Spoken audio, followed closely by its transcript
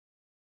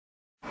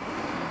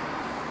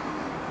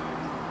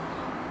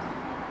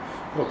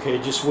Okay,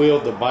 just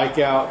wheeled the bike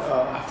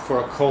out for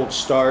a cold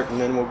start, and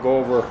then we'll go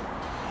over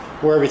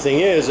where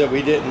everything is that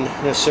we didn't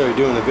necessarily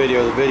do in the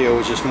video. The video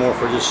was just more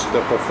for just the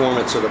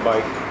performance of the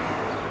bike.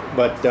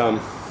 But you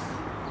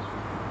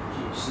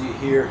see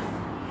here,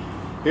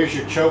 here's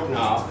your choke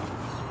knob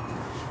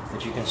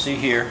that you can see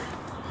here.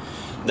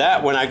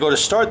 That, when I go to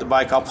start the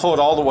bike, I'll pull it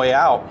all the way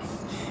out.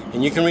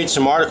 And you can read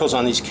some articles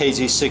on these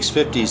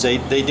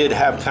KZ650s. They did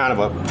have kind of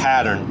a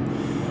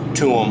pattern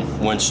to them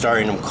when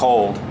starting them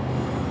cold.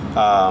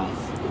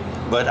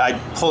 But I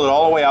pull it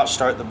all the way out,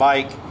 start the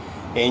bike,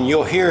 and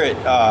you'll hear it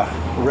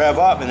rev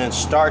up and then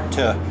start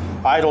to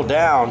idle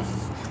down.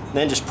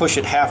 Then just push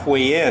it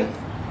halfway in,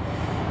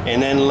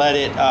 and then let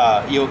it.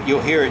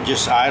 You'll hear it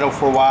just idle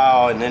for a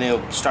while, and then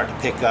it'll start to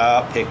pick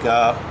up,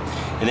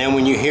 and then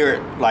when you hear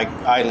it like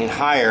idling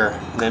higher,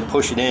 then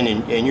push it in,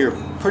 and you're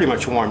pretty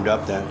much warmed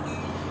up then.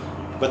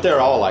 But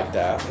they're all like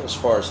that as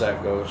far as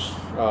that goes.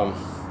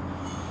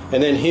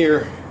 And then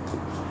here,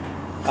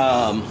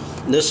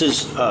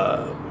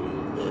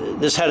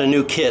 this had a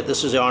new kit.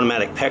 This is the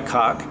automatic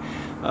petcock.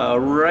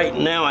 Right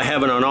now I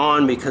have it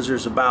on because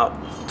there's about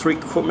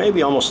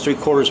maybe almost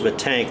 3/4 of a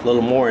tank, a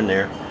little more in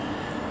there.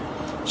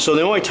 So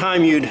the only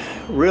time you'd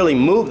really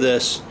move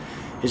this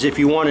is if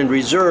you wanted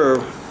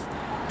reserve.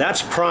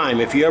 That's prime.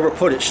 If you ever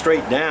put it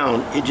straight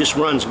down, it just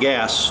runs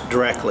gas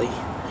directly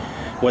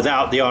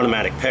without the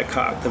automatic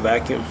petcock, the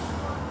vacuum.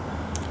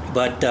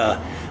 But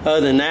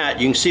other than that,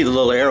 you can see the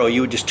little arrow.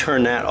 You would just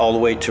turn that all the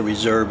way to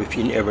reserve if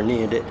you ever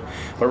needed it.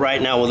 But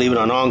right now we'll leave it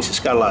on because it's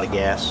got a lot of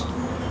gas.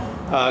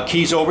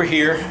 Keys over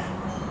here,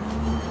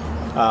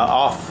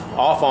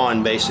 off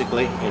on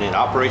basically, and it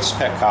operates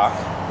petcock.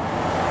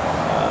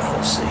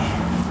 Let's see.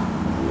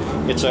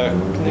 It's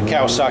the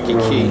Kawasaki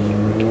key.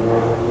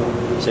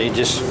 So you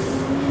just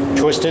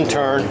twist and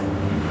turn.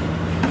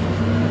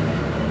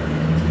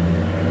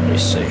 Let me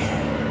see.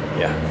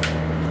 Yeah.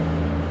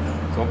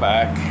 Go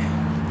back.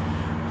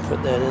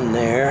 Put that in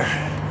there.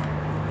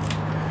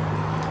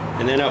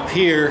 And then up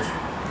here,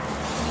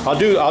 I'll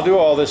do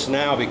all this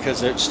now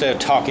because instead of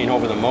talking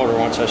over the motor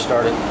once I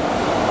start it,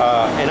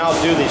 and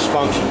I'll do these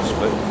functions.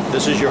 But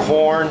this is your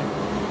horn,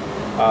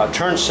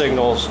 turn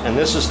signals, and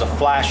this is the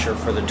flasher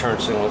for the turn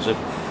signals.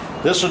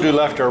 This will do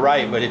left or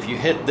right, but if you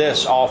hit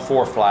this, all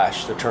four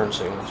flash the turn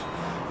signals.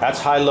 That's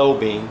high-low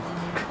beam.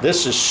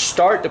 This is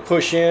start to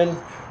push in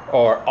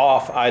or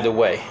off either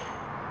way.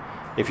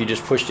 If you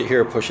just pushed it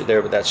here or push it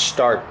there, but that's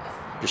start,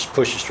 just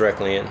pushes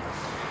directly in.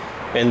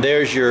 And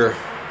there's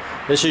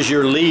this is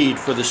your lead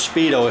for the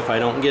speedo if I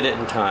don't get it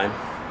in time.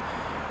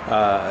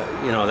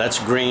 You know, that's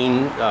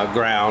green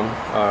ground,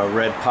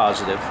 red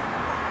positive.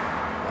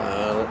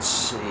 Let's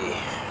see.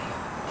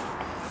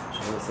 Is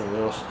there anything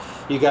else?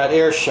 You got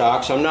air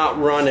shocks. I'm not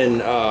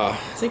running, I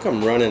think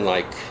I'm running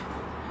like,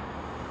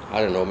 I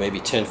don't know, maybe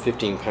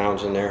 10-15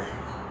 pounds in there.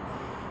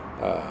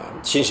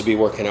 It seems to be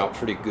working out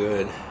pretty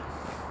good.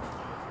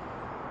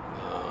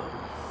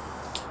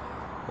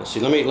 Let's see,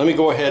 let me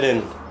go ahead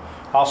and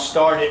I'll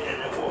start it,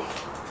 and then we'll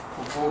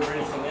go over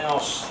anything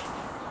else.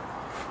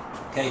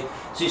 Okay,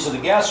 see, so the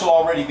gas will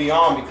already be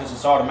on because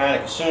it's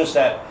automatic. As soon as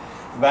that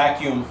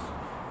vacuum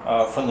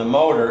from the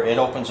motor, it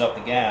opens up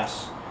the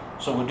gas.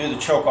 So we'll do the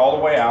choke all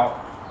the way out,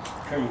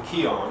 turn the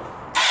key on.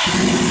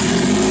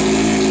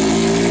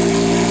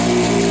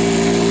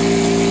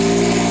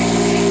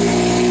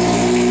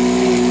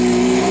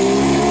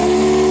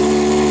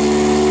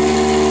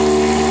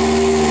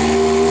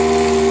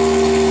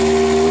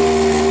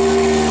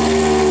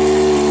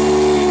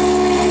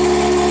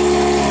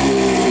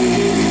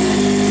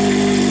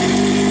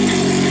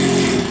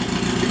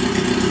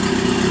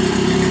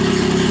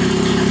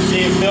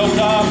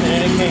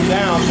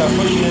 Down, so I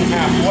push it in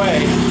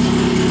halfway.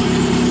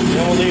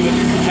 Then we'll leave it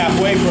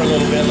halfway for a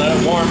little bit, let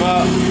it warm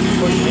up,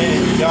 push it in,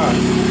 and you're done.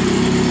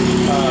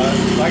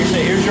 Like I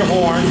say, here's your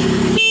horn.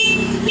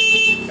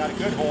 Got a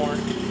good horn.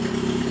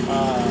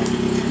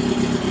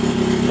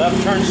 Left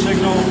turn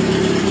signal.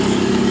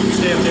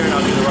 Stay up there and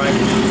I'll do the right.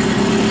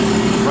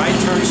 Right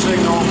turn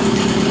signal.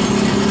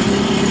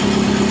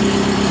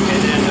 And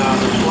then the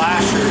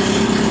flashers.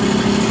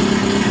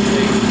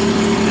 See?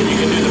 Then you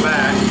can do the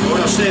back. Oh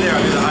no, stay there,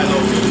 I'll do the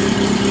high-low beam.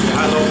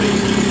 High-low beam,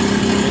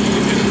 and you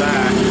can do the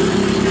back.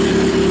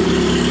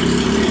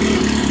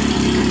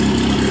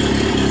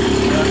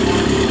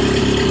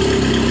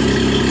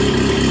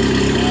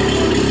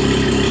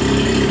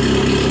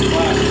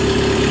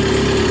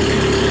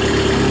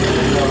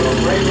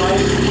 Brake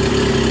light.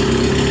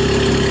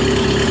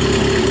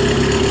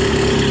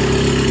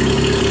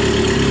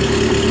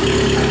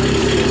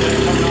 Is that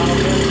coming on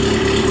okay?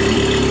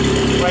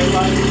 Brake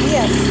light?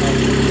 Yes.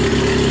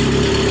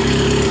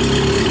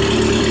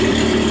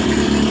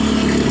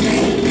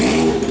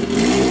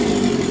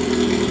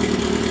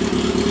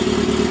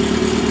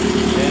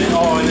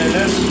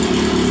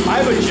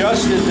 I've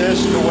adjusted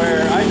this to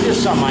where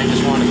something I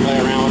just wanted to play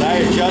around with. I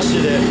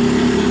adjusted it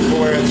to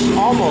where it's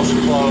almost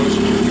closed.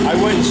 I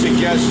wouldn't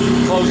suggest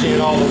closing it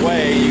all the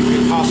way. You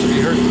could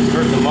possibly hurt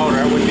the motor.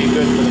 It wouldn't be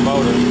good for the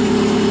motor.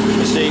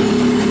 You see,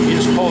 you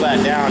just pull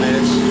that down and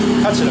it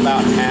cuts it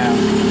about in half.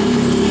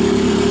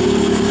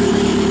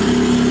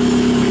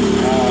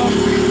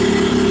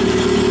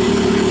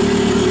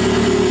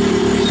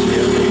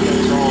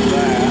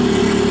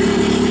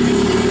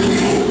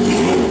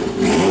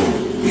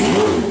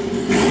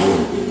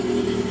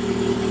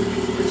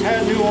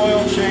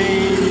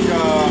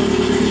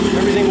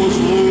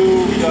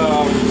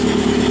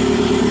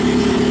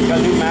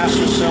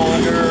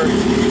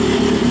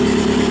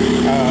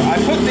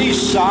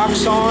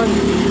 on,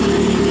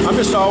 I'm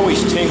just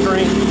always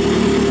tinkering.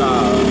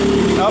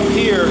 Up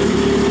here,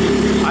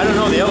 I don't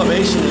know, the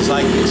elevation is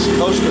like, it's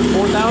close to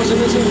 4,000,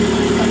 is it?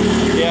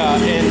 Yeah,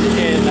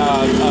 and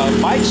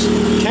bikes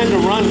tend to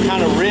run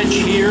kind of rich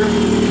here,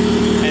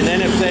 and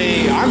then if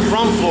they, I'm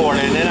from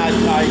Florida, and then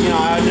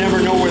I never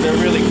know where they're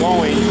really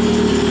going,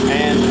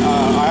 and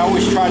I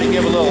always try to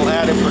give a little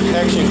added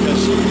protection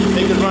because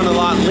they could run a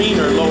lot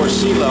leaner at lower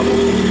sea level,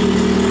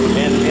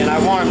 and I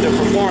want them to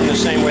perform the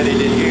same way they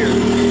did here.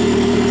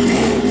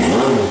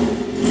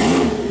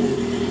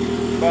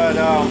 But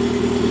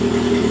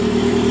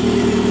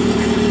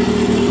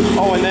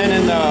oh, and then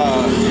in the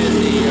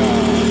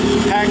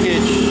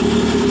package,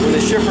 when the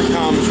shipper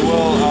comes,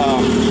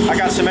 I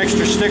got some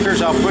extra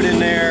stickers I'll put in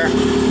there.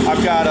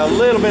 I've got a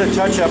little bit of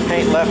touch-up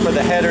paint left for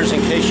the headers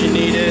in case you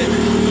need it.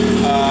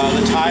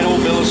 The title,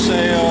 bill of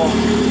sale.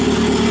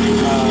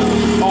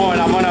 Oh,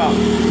 and I'm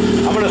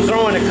gonna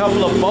throw in a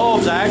couple of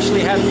bulbs. I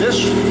actually had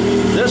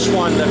this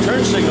one, the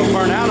turn signal,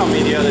 burn out on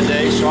me the other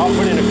day, so I'll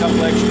put in a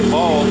couple extra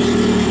bulbs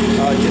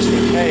just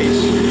in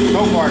case.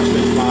 So far, it's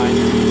been fine.